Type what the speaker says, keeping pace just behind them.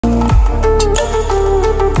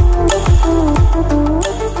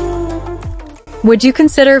Would you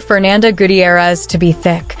consider Fernanda Gutierrez to be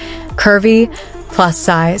thick, curvy, plus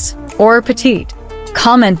size, or petite?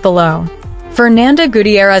 Comment below. Fernanda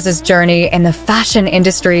Gutierrez's journey in the fashion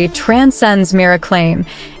industry transcends mere acclaim.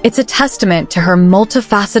 It's a testament to her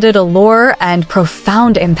multifaceted allure and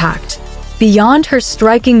profound impact. Beyond her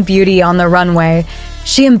striking beauty on the runway,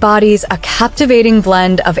 she embodies a captivating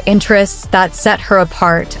blend of interests that set her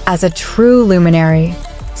apart as a true luminary.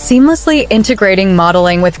 Seamlessly integrating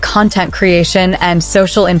modeling with content creation and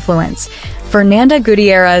social influence, Fernanda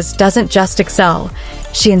Gutierrez doesn't just excel,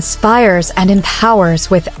 she inspires and empowers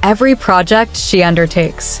with every project she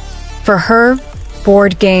undertakes. For her,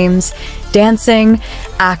 board games, dancing,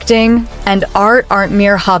 acting, and art aren't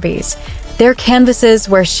mere hobbies. They're canvases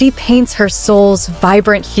where she paints her soul's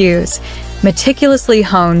vibrant hues, meticulously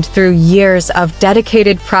honed through years of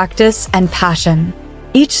dedicated practice and passion.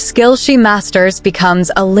 Each skill she masters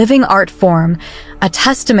becomes a living art form, a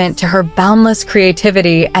testament to her boundless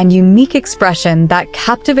creativity and unique expression that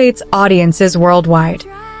captivates audiences worldwide.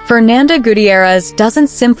 Fernanda Gutierrez doesn't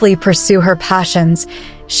simply pursue her passions,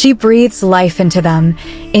 she breathes life into them,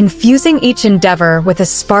 infusing each endeavor with a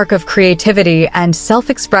spark of creativity and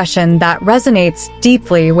self-expression that resonates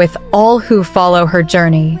deeply with all who follow her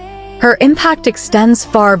journey. Her impact extends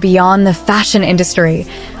far beyond the fashion industry.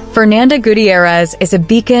 Fernanda Gutierrez is a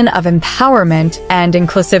beacon of empowerment and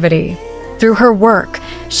inclusivity. Through her work,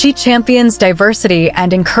 she champions diversity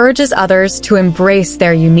and encourages others to embrace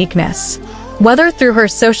their uniqueness. Whether through her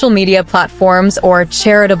social media platforms or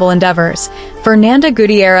charitable endeavors, Fernanda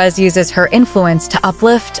Gutierrez uses her influence to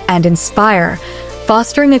uplift and inspire,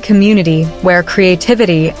 fostering a community where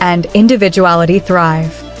creativity and individuality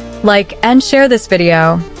thrive. Like and share this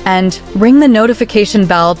video, and ring the notification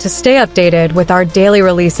bell to stay updated with our daily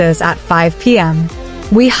releases at 5 p.m.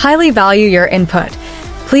 We highly value your input.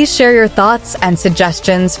 Please share your thoughts and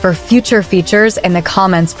suggestions for future features in the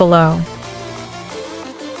comments below.